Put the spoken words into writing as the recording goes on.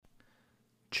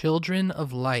Children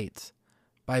of Light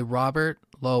by Robert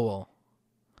Lowell.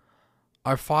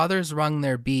 Our fathers wrung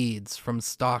their beads from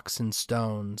stocks and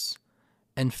stones,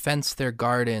 and fenced their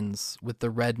gardens with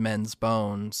the red men's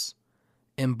bones.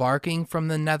 Embarking from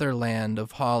the Netherland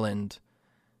of Holland,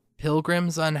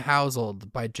 pilgrims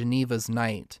unhouselled by Geneva's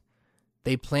night,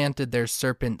 they planted their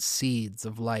serpent seeds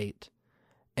of light.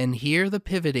 And here the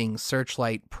pivoting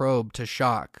searchlight probed to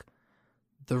shock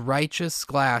the righteous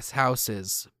glass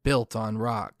houses built on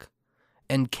rock,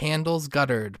 and candles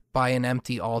guttered by an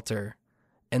empty altar,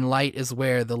 and light is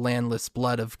where the landless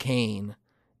blood of Cain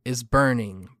is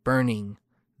burning, burning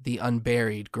the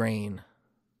unburied grain.